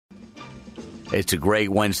It's a great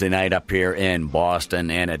Wednesday night up here in Boston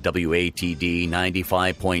and at WATD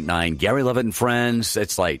 95.9. Gary Leavitt and friends.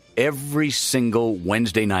 It's like every single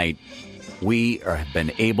Wednesday night we have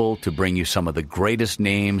been able to bring you some of the greatest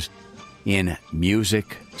names in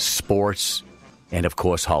music, sports, and of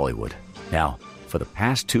course Hollywood. Now, for the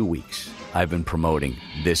past 2 weeks, I've been promoting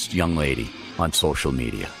this young lady on social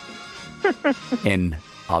media. And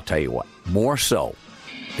I'll tell you what, more so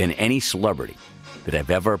than any celebrity that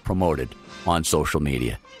I've ever promoted on social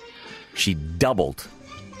media, she doubled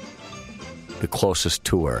the closest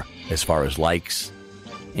to her as far as likes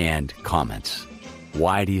and comments.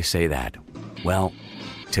 Why do you say that? Well,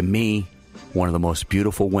 to me, one of the most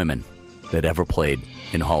beautiful women that ever played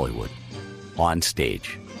in Hollywood, on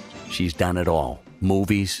stage. She's done it all.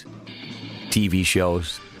 Movies, TV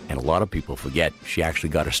shows, and a lot of people forget she actually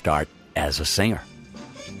got her start as a singer.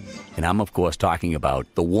 And I'm, of course, talking about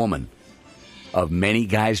the woman of many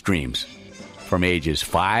guys' dreams from ages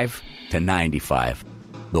 5 to 95,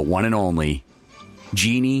 the one and only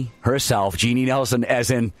Jeannie herself, Jeannie Nelson, as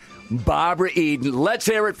in Barbara Eden. Let's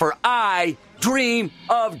hear it for I Dream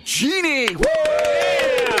of Jeannie. Woo!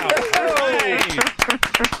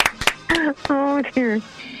 Oh, dear.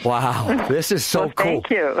 Wow, this is so cool. Thank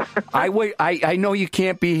you. I know you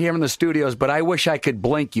can't be here in the studios, but I wish I could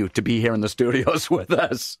blink you to be here in the studios with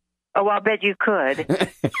us. Oh, I'll bet you could.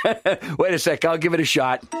 Wait a sec, I'll give it a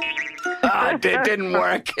shot. It didn't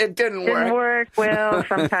work. It didn't work. Well,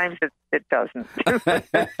 sometimes it doesn't.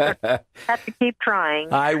 Have to keep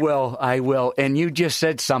trying. I will. And you just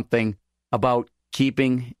said something about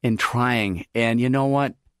keeping and trying. And you know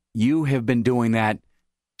what? You have been doing that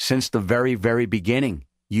since the very, very beginning.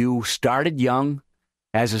 You started young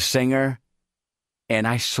as a singer, and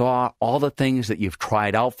I saw all the things that you've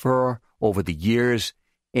tried out for over the years,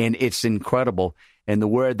 and it's incredible. And the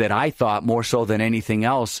word that I thought more so than anything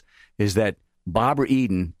else is that Barbara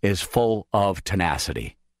Eden is full of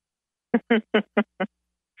tenacity. Is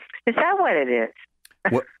that what it is?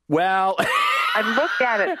 Well, I've looked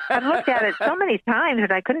at it so many times,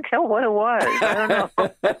 and I couldn't tell what it was. I don't know.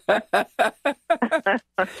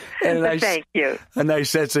 Thank you. A nice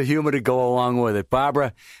sense of humor to go along with it.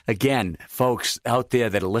 Barbara, again, folks out there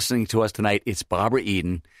that are listening to us tonight, it's Barbara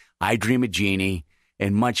Eden, I Dream of Jeannie,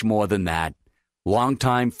 and much more than that.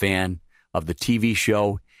 Longtime fan of the TV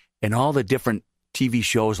show and all the different TV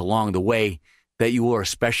shows along the way that you were a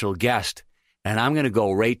special guest. And I'm going to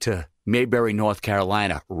go right to Mayberry, North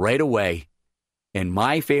Carolina, right away. And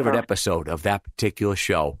my favorite episode of that particular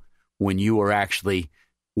show, when you were actually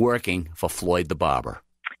working for Floyd the Barber.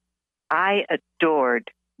 I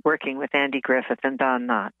adored working with Andy Griffith and Don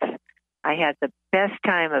Knotts. I had the best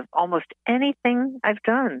time of almost anything I've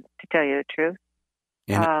done, to tell you the truth.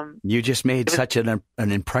 And you just made such an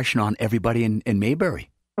impression on everybody in Mayberry.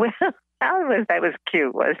 Well, that was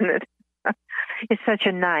cute, wasn't it? It's such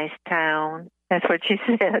a nice town. That's what she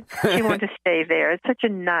said. She wanted to stay there. It's such a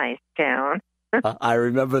nice town. I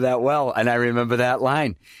remember that well, and I remember that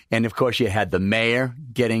line. And, of course, you had the mayor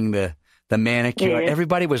getting the manicure. Yeah.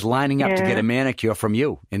 Everybody was lining up to get a manicure from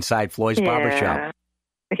you inside Floyd's barbershop.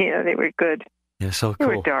 Yeah, they were good. They're so cool.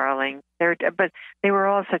 They were darling. But they were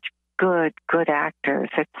all such good actors.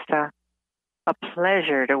 It's a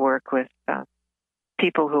pleasure to work with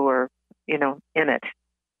people who are, in it.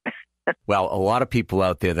 Well, a lot of people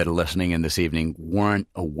out there that are listening in this evening weren't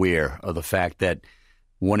aware of the fact that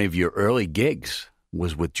one of your early gigs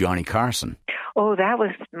was with Johnny Carson. Oh, that was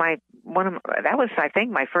I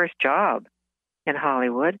think my first job in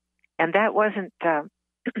Hollywood, and that wasn't that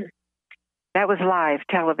was live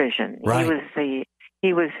television. Right.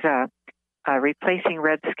 He was replacing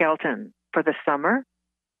Red Skelton for the summer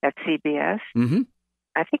at CBS. Mm-hmm.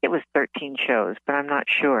 I think it was 13 shows, but I'm not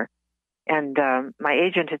sure. And my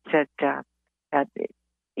agent had said,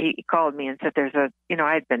 he called me and said,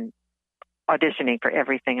 I'd been auditioning for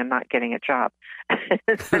everything and not getting a job.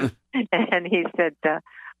 And he said,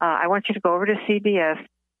 I want you to go over to CBS,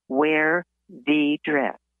 wear the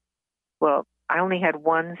dress. Well, I only had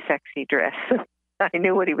one sexy dress. I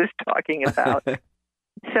knew what he was talking about.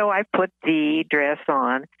 So I put the dress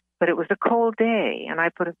on, but it was a cold day, and I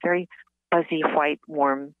put a very fuzzy, white,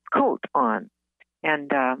 warm coat on.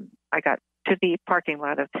 And I got to the parking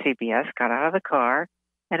lot of CBS, got out of the car,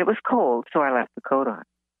 and it was cold, so I left the coat on.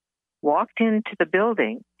 Walked into the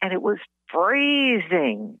building, and it was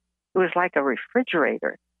freezing. It was like a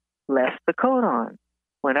refrigerator. Left the coat on,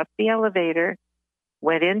 went up the elevator,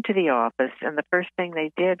 went into the office, and the first thing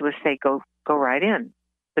they did was say, go right in.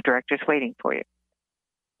 The director's waiting for you.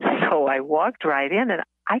 So I walked right in, and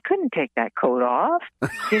I couldn't take that coat off.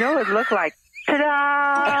 It looked like,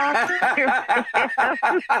 ta-da!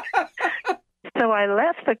 So I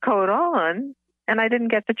left the coat on, and I didn't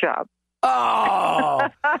get the job. Oh.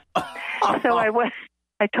 So I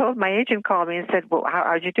told my agent, called me and said, well,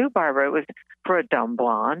 how'd you do, Barbara? It was for a dumb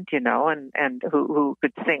blonde, and who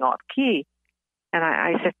could sing off key. And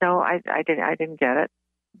I said, no, I didn't get it.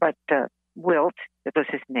 But Wilt, that was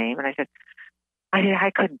his name. And I said,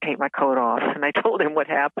 I couldn't take my coat off. And I told him what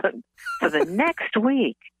happened. So the next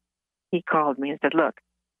week, he called me and said, look,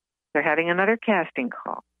 they're having another casting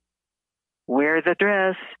call. Wear the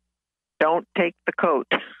dress. Don't take the coat.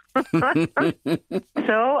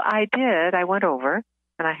 So I did. I went over,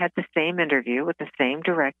 and I had the same interview with the same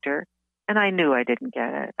director, and I knew I didn't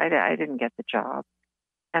get it. I didn't get the job.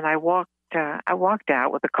 And I walked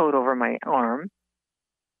out with the coat over my arm,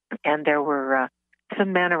 and there were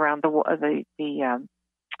some men around the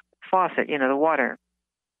faucet, the water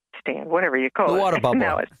stand, whatever you call it. The water bubble.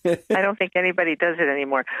 No, I don't think anybody does it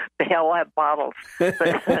anymore. They all have bottles.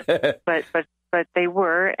 But they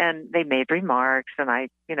were, and they made remarks, and I,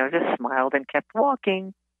 just smiled and kept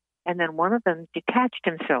walking. And then one of them detached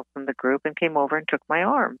himself from the group and came over and took my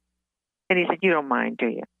arm. And he said, you don't mind, do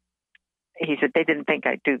you? He said, they didn't think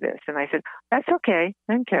I'd do this. And I said, that's okay.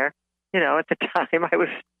 I didn't care. At the time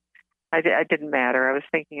I didn't matter. I was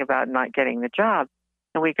thinking about not getting the job.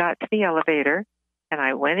 And we got to the elevator, and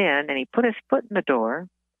I went in, and he put his foot in the door,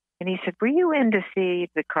 and he said, were you in to see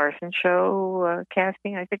the Carson show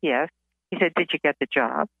casting? I said, yes. He said, did you get the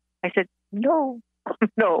job? I said, no,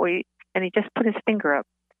 no. And he just put his finger up.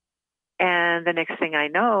 And the next thing I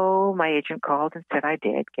know, my agent called and said I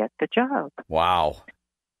did get the job. Wow.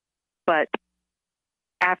 But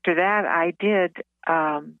after that, I did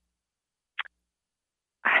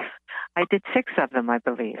 6 of them, I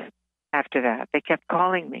believe, after that. They kept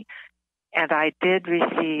calling me. And I did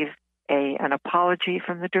receive an apology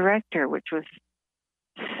from the director, which was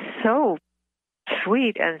so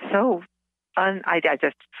sweet and so I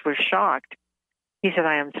just was shocked. He said,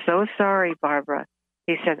 I am so sorry, Barbara.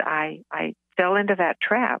 He said, I fell into that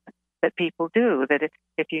trap that people do, that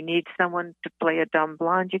if you need someone to play a dumb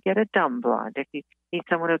blonde, you get a dumb blonde. If you need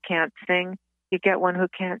someone who can't sing, you get one who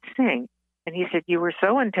can't sing. And he said, you were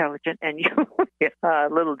so intelligent, and you,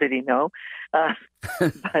 little did he know, but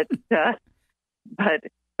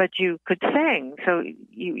you could sing. So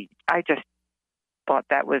I just thought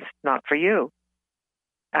that was not for you.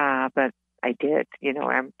 But I did.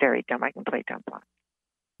 I'm very dumb. I can play dumb blonde.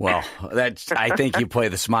 Well, I think you play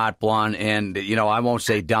the smart blonde, and I won't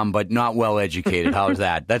say dumb, but not well educated. How's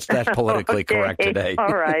that? That's politically correct today. All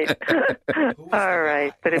right, all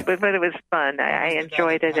right. But it was fun. I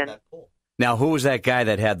enjoyed it. And now, who was that guy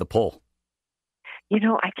that had the pull?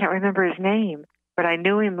 I can't remember his name, but I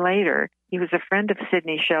knew him later. He was a friend of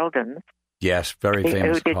Sidney Sheldon's. Yes, very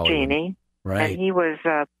famous. Who did Jeannie? Right. And he was.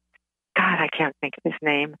 God, I can't think of his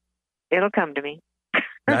name. It'll come to me.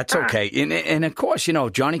 That's okay. And of course,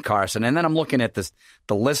 Johnny Carson. And then I'm looking at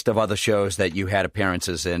the list of other shows that you had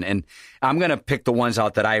appearances in. And I'm going to pick the ones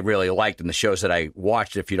out that I really liked and the shows that I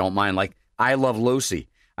watched, if you don't mind. Like I Love Lucy.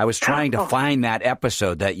 I was trying to find that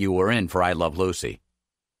episode that you were in for I Love Lucy.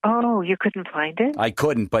 Oh, you couldn't find it? I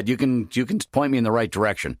couldn't, but you can point me in the right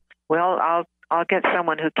direction. Well, I'll get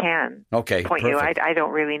someone who can. Okay, point perfect. you. I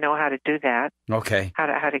don't really know how to do that. Okay. How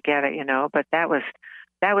to get it, But that was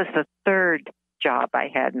the third job I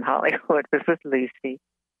had in Hollywood, was with Lucy.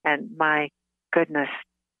 And my goodness,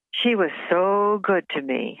 she was so good to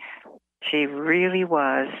me. She really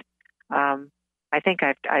was. I think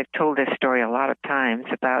I've told this story a lot of times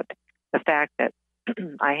about the fact that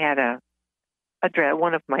I had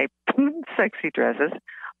one of my sexy dresses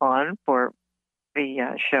on for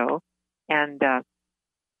the show, and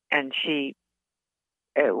she,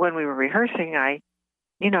 when we were rehearsing, I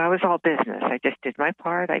was all business. I just did my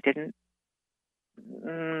part. I didn't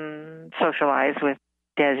socialize with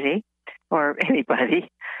Desi or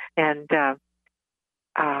anybody. And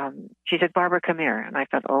she said, Barbara, come here. And I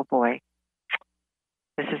thought, oh boy,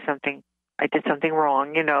 this is something, I did something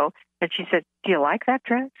wrong, And she said, do you like that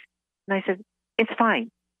dress? And I said, it's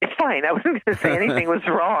fine. It's fine. I wasn't going to say anything was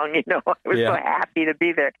wrong, I was so happy to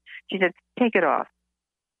be there. She said, take it off.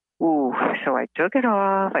 Ooh, so I took it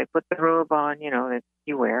off. I put the robe on, that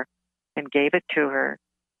you wear, and gave it to her.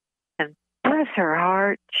 And bless her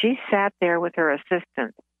heart, she sat there with her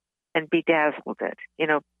assistant and bedazzled it.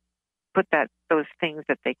 Put those things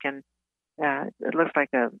that they can. It looks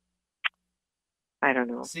like I don't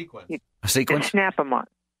know. Sequence. A sequence? Snap them on.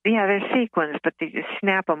 Yeah, they're sequins, but you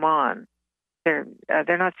snap them on. They're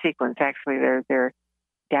not sequins. Actually, they're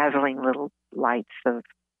dazzling little lights of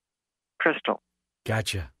crystal.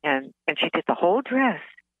 Gotcha. And she did the whole dress.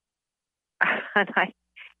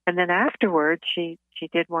 And then afterwards, she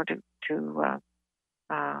did want to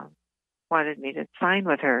wanted me to sign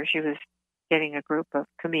with her. She was getting a group of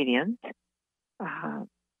comedians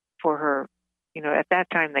for her. At that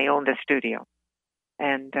time they owned a studio,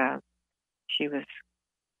 and she was.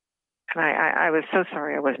 And I was so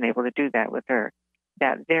sorry I wasn't able to do that with her.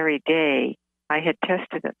 That very day, I had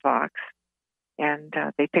tested at Fox, and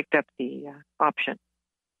they picked up the option.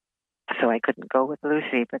 So I couldn't go with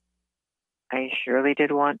Lucy, but I surely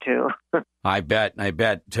did want to. I bet.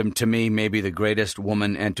 To me, maybe the greatest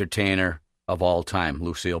woman entertainer of all time,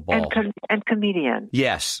 Lucille Ball. And comedian.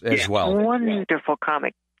 Yes, as well. Wonderful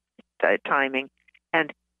comic timing.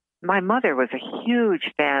 And my mother was a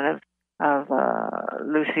huge fan of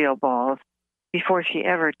Lucille Ball's before she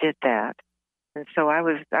ever did that. And so I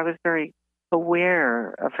was very aware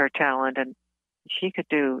of her talent, and she could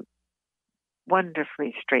do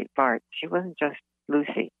wonderfully straight parts. She wasn't just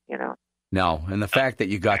Lucy, No, and the fact that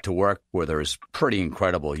you got to work with her is pretty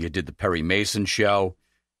incredible. You did the Perry Mason show.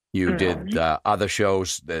 You did other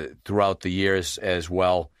shows throughout the years as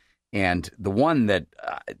well. And the one that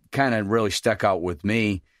kind of really stuck out with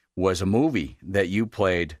me was a movie that you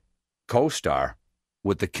played co-star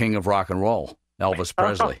with the king of rock and roll, Elvis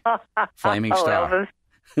Presley, Flaming Star. Elvis.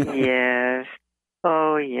 Yes.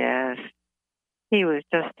 Oh, yes. He was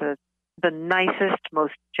just the nicest,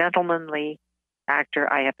 most gentlemanly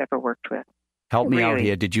actor I have ever worked with. Help me out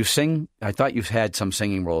here. Did you sing? I thought you had some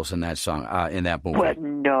singing roles in that song, in that movie. But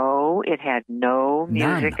no, it had no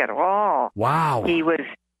music at all. Wow.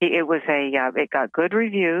 It got good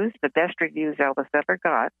reviews, the best reviews Elvis ever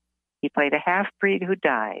got. He played a half-breed who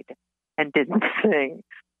died and didn't sing.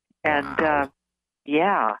 And, and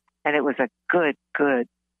it was a good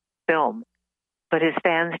film. But his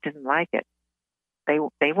fans didn't like it. They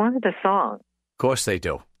wanted a song. Of course they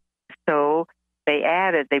do. So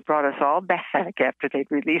they brought us all back after they'd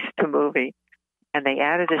released the movie, and they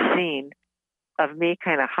added a scene of me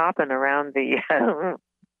kind of hopping around the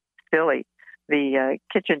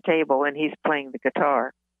kitchen table, and he's playing the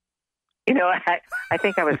guitar. I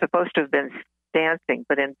think I was supposed to have been dancing,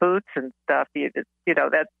 but in boots and stuff,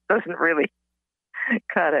 that doesn't really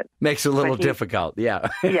cut it. Makes it a little difficult, yeah.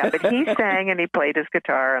 Yeah, but he sang and he played his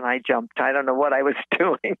guitar, and I jumped. I don't know what I was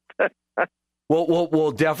doing.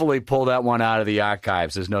 We'll definitely pull that one out of the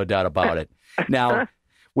archives. There's no doubt about it. Now,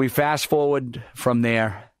 we fast forward from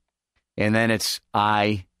there, and then it's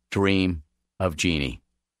I Dream of Jeannie,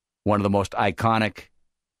 one of the most iconic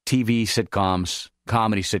TV sitcoms,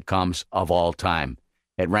 comedy sitcoms of all time.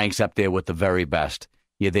 It ranks up there with the very best.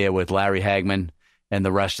 You're there with Larry Hagman and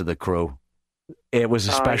the rest of the crew. It was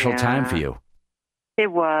a special time for you. It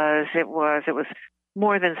was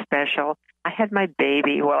more than special. I had my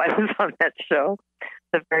baby while I was on that show.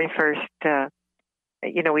 The very first,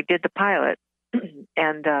 we did the pilot,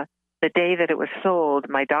 and the day that it was sold,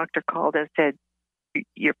 my doctor called and said,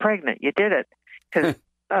 "You're pregnant. You did it." Because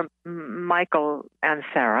Michael and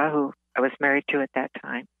Sarah, who I was married to at that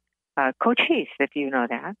time, Cochise, if you know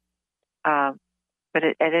that. But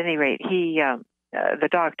at any rate, the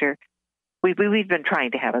doctor, we'd been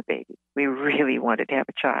trying to have a baby. We really wanted to have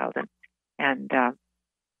a child, and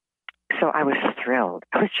so I was thrilled.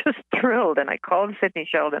 I was just thrilled, and I called Sidney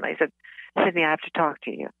Sheldon. I said, "Sidney, I have to talk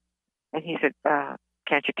to you." And he said,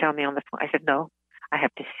 "Can't you tell me on the phone?" I said, "No, I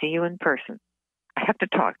have to see you in person. I have to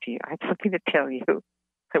talk to you. I have something to tell you."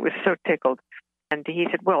 I was so tickled. And he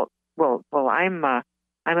said, well, I'm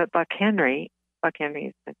at Buck Henry. Buck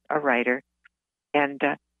Henry is a writer. And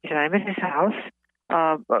he said, "I'm at his house.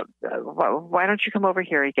 Why don't you come over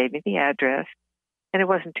here?" He gave me the address, and it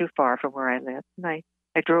wasn't too far from where I lived. And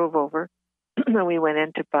I drove over, and we went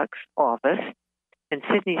into Buck's office, and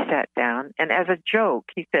Sidney sat down. And as a joke,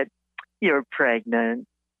 he said, "You're pregnant."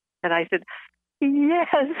 And I said, "Yes,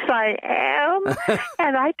 I am."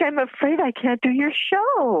 And I'm afraid I can't do your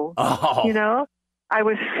show. Oh. I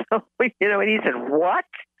was so, and he said, "What?"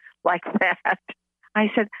 Like that.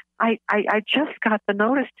 I said, I just got the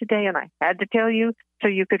notice today, and I had to tell you so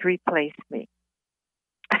you could replace me.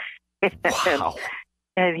 Wow.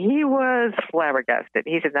 And he was flabbergasted.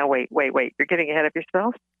 He said, "Now, wait. You're getting ahead of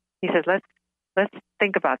yourself." He said, let's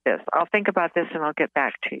think about this. I'll think about this, and I'll get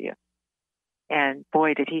back to you. And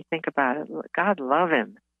boy, did he think about it. God love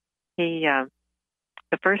him. He,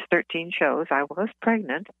 the first 13 shows, I was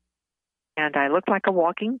pregnant, and I looked like a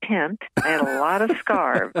walking tent. I had a lot of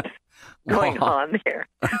scarves going on there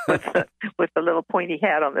with the little pointy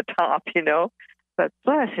hat on the top, But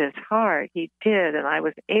bless his heart, he did, and I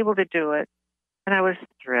was able to do it. And I was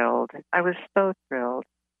thrilled. I was so thrilled.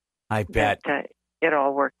 I bet. That, it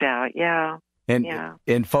all worked out, yeah.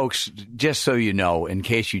 And folks, just so you know, in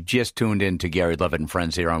case you just tuned in to Gary Leavitt and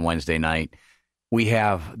Friends here on Wednesday night, we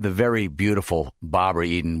have the very beautiful Barbara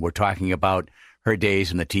Eden. We're talking about her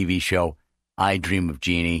days in the TV show I Dream of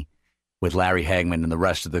Jeannie with Larry Hagman and the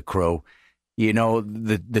rest of the crew. You know,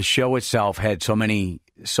 the show itself had so many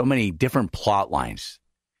different plot lines.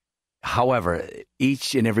 However,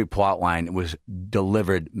 each and every plot line was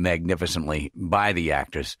delivered magnificently by the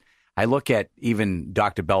actors. I look at even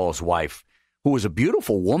Dr. Bellows' wife, who was a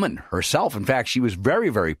beautiful woman herself. In fact, she was very,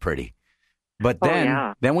 very pretty. But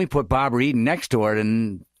then we put Barbara Eden next to her,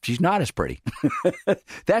 and she's not as pretty.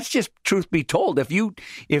 That's just truth be told. If you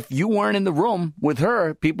weren't in the room with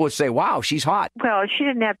her, people would say, "Wow, she's hot." Well, she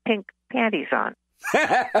didn't have pink panties on.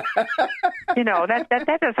 You know, that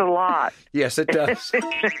does a lot. Yes, it does.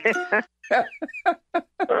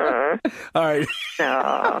 All right.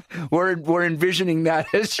 We're envisioning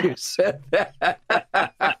that as you said that.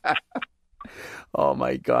 Oh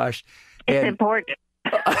my gosh. It's important.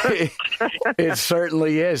 It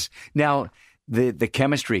certainly is. Now, the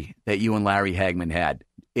chemistry that you and Larry Hagman had,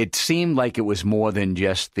 it seemed like it was more than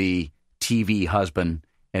just the TV husband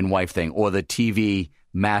and wife thing or the TV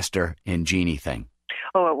master and Jeannie thing.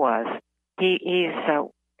 Oh, it was. He's,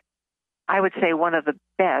 I would say, one of the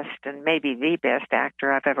best and maybe the best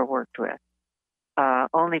actor I've ever worked with,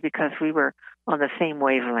 only because we were on the same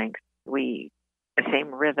wavelength, the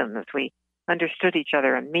same rhythms. We understood each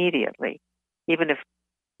other immediately. Even if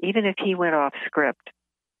he went off script,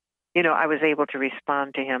 you know, I was able to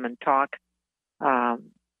respond to him and talk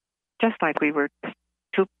just like we were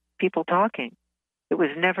two people talking. It was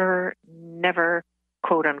never,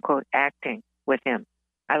 quote unquote, acting with him.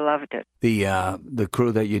 I loved it. The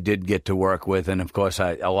crew that you did get to work with, and of course,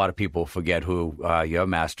 a lot of people forget who your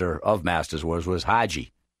master of masters was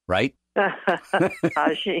Haji, right?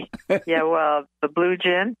 Haji. Yeah, well, the blue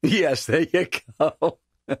gin. Yes, there you go.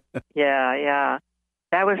 Yeah.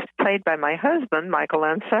 That was played by my husband, Michael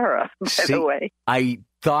Ansara, by the way. I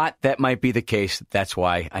thought that might be the case. That's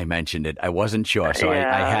why I mentioned it. I wasn't sure, so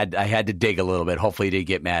yeah. I had to dig a little bit. Hopefully, you didn't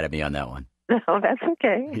get mad at me on that one. No, that's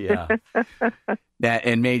okay. Yeah.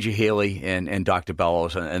 And Major Healy and Dr.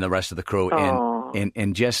 Bellows and the rest of the crew. Oh.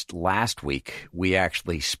 And just last week, we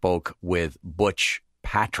actually spoke with Butch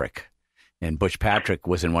Patrick. And Butch Patrick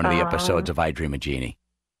was in one of the episodes of I Dream of Jeannie.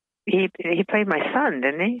 He played my son,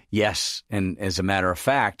 didn't he? Yes. And as a matter of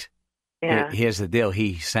fact, here's the deal.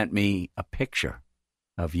 He sent me a picture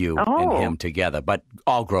of you and him together, but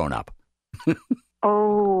all grown up.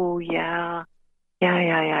 Oh, yeah.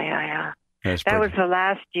 Yeah. That was the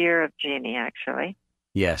last year of Jeannie, actually.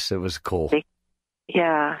 Yes, it was cool.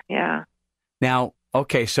 Yeah. Now,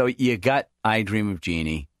 okay, so you got I Dream of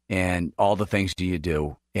Jeannie and all the things you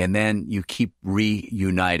do, and then you keep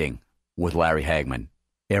reuniting with Larry Hagman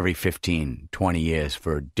every 15, 20 years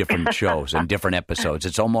for different shows and different episodes.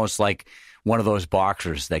 It's almost like one of those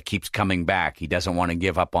boxers that keeps coming back. He doesn't want to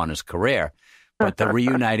give up on his career, but the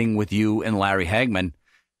reuniting with you and Larry Hagman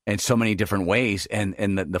in so many different ways.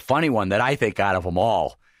 And the funny one that I think out of them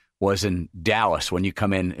all was in Dallas when you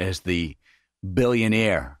come in as the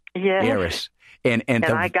billionaire heiress. And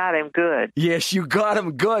I got him good. Yes, you got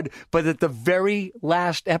him good. But at the very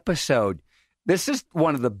last episode, this is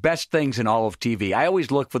one of the best things in all of TV. I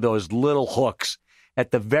always look for those little hooks.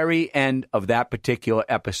 At the very end of that particular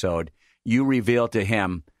episode, you reveal to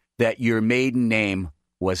him that your maiden name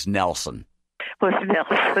was Nelson. Was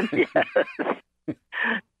Nelson, yes.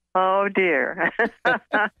 Oh, dear.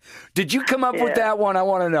 Did you come up with that one? I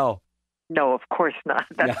want to know. No, of course not.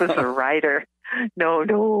 That was a writer. No. I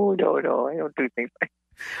don't do things like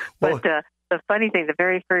that. But the funny thing, the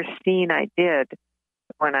very first scene I did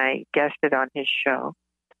when I guested on his show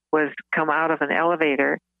was come out of an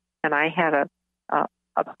elevator, and I had a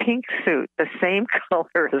pink suit, the same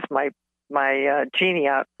color as my Jeannie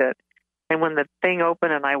outfit. And when the thing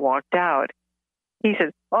opened and I walked out, he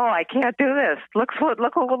said, "Oh, I can't do this. Look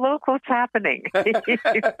what's happening." It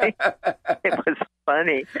was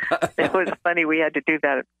funny. It was funny. We had to do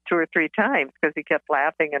that 2 or 3 times because he kept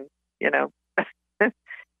laughing and,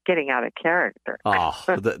 getting out of character. Oh,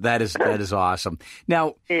 that is awesome.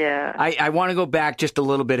 Now, yeah, I want to go back just a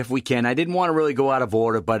little bit if we can. I didn't want to really go out of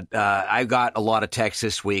order, but I got a lot of texts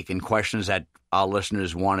this week and questions that our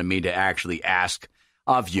listeners wanted me to actually ask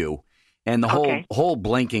of you. And the whole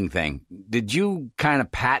blinking thing, did you kind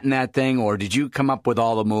of patent that thing, or did you come up with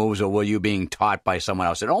all the moves, or were you being taught by someone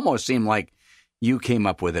else? It almost seemed like you came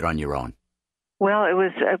up with it on your own. Well, it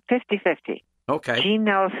was 50-50. Okay. Gene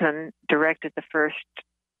Nelson directed the first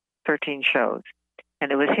 13 shows,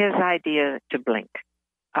 and it was his idea to blink.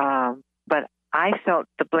 But I felt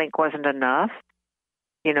the blink wasn't enough.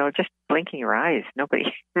 Just blinking your eyes.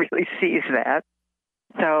 Nobody really sees that.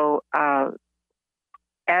 So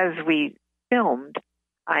as we filmed,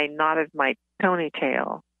 I knotted my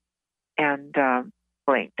ponytail and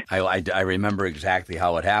blinked. I remember exactly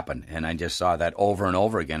how it happened, and I just saw that over and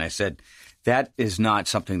over again. I said, that is not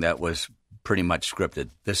something that was pretty much scripted.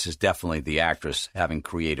 This is definitely the actress having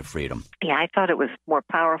creative freedom. Yeah, I thought it was more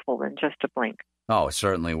powerful than just a blink. Oh, it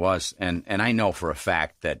certainly was. And I know for a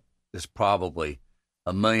fact that there's probably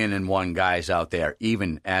 1,000,001 guys out there,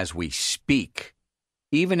 even as we speak,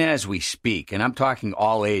 and I'm talking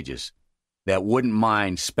all ages, that wouldn't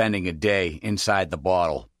mind spending a day inside the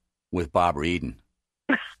bottle with Barbara Eden.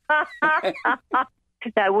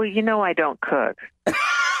 Well, you know I don't cook.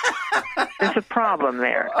 There's a problem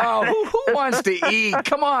there. Oh, who wants to eat?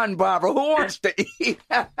 Come on, Barbara. Who wants to eat?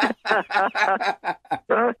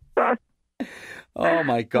 Oh,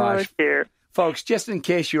 my gosh. Oh, dear. Folks, just in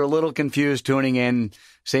case you're a little confused tuning in,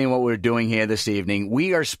 seeing what we're doing here this evening,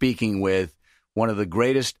 we are speaking with one of the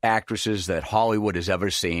greatest actresses that Hollywood has ever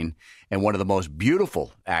seen and one of the most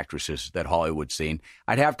beautiful actresses that Hollywood's seen.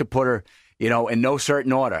 I'd have to put her, in no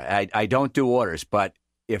certain order. I don't do orders, but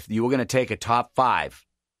if you were going to take a top 5,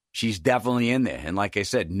 she's definitely in there. And like I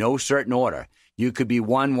said, no certain order. You could be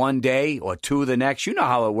one day or 2 the next. You know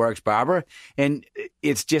how it works, Barbara. And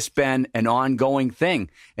it's just been an ongoing thing.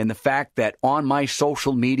 And the fact that on my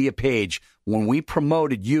social media page, when we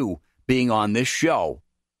promoted you being on this show,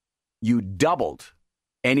 you doubled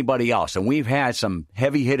anybody else. And we've had some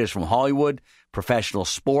heavy hitters from Hollywood, professional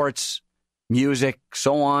sports, music,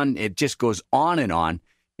 so on. It just goes on.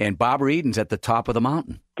 And Barbara Eden's at the top of the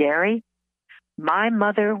mountain. Gary, my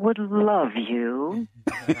mother would love you.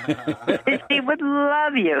 She would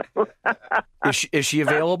love you. Is she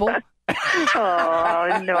available?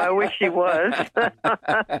 Oh, no, I wish she was.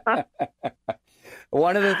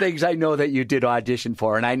 One of the things I know that you did audition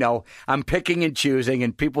for, and I know I'm picking and choosing,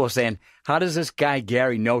 and people are saying, how does this guy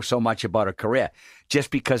Gary know so much about her career? Just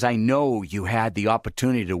because I know you had the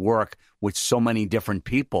opportunity to work with so many different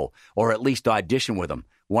people, or at least audition with them.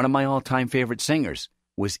 One of my all-time favorite singers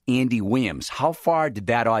was Andy Williams. How far did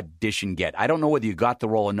that audition get? I don't know whether you got the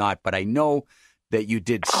role or not, but I know that you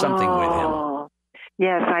did something with him.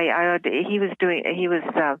 Yes, he was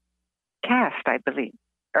cast, I believe.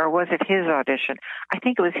 Or was it his audition? I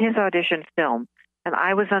think it was his audition film, and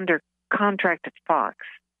I was under contract at Fox.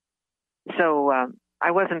 So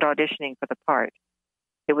I wasn't auditioning for the part.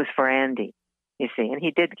 It was for Andy, you see, and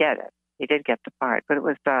he did get it. He did get the part, but it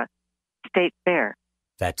was State Fair.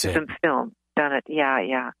 That's it. Some film done it,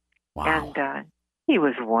 yeah. Wow. And he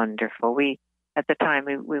was wonderful. At the time,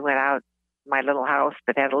 we went out my little house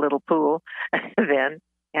that had a little pool then,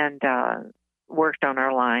 and worked on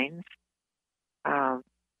our lines.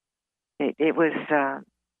 It was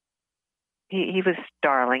he was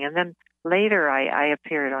darling, and then later I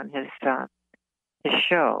appeared on his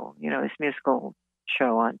show, his musical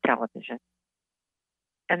show on television,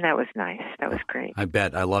 and that was nice. That was great. I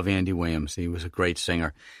bet. I love Andy Williams. He was a great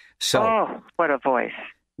singer. So, oh, what a voice!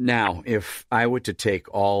 Now, if I were to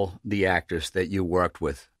take all the actors that you worked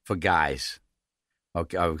with for guys,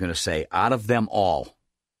 okay, I was going to say, out of them all,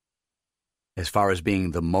 as far as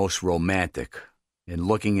being the most romantic and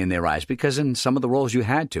looking in their eyes, because in some of the roles you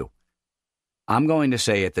had to, I'm going to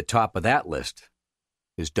say at the top of that list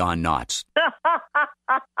is Don Knotts.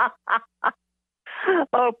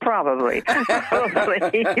 Oh, probably.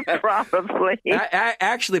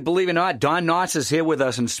 Actually, believe it or not, Don Knotts is here with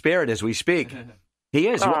us in spirit as we speak. He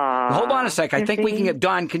is. Hold on a sec. I think we can get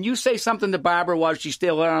Don. Can you say something to Barbara while she's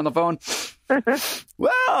still there on the phone?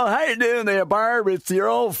 Well, how you doing there, Barb? It's your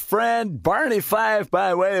old friend Barney Fife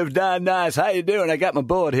by way of Don Knotts. How you doing? I got my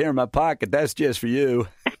bullet here in my pocket. That's just for you.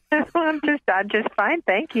 I'm just fine,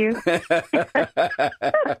 thank you.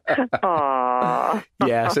 Aww.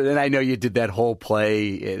 Yeah, so then I know you did that whole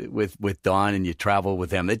play with Don and you traveled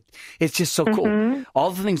with him. It's just so cool. Mm-hmm.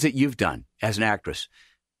 All the things that you've done as an actress,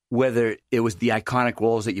 whether it was the iconic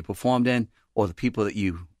roles that you performed in or the people that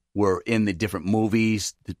you were in the different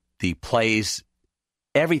movies, the plays,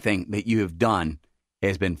 everything that you have done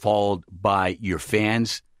has been followed by your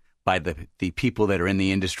fans, by the people that are in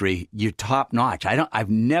the industry. You're top notch. I've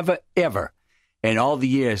never, ever, in all the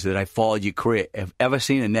years that I followed your career, have ever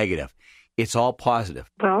seen a negative. It's all positive.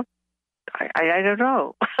 Well, I don't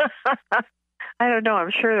know. I don't know.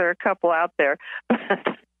 I'm sure there are a couple out there.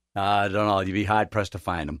 I don't know. You'd be hard-pressed to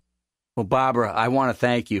find them. Well, Barbara, I want to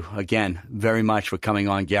thank you again very much for coming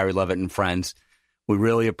on Gary Leavitt and Friends. We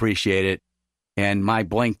really appreciate it. And my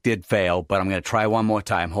blink did fail, but I'm going to try one more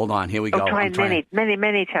time. Hold on. Here we go. Tried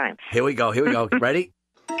many times. Here we go. Ready?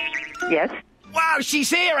 Yes. Wow, she's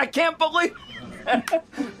here. I can't believe.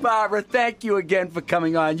 Barbara, thank you again for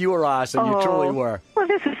coming on. You were awesome. You truly were. Well,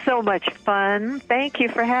 this is so much fun. Thank you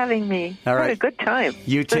for having me. All right. What a good time.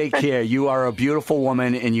 You take care. You are a beautiful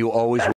woman, and you always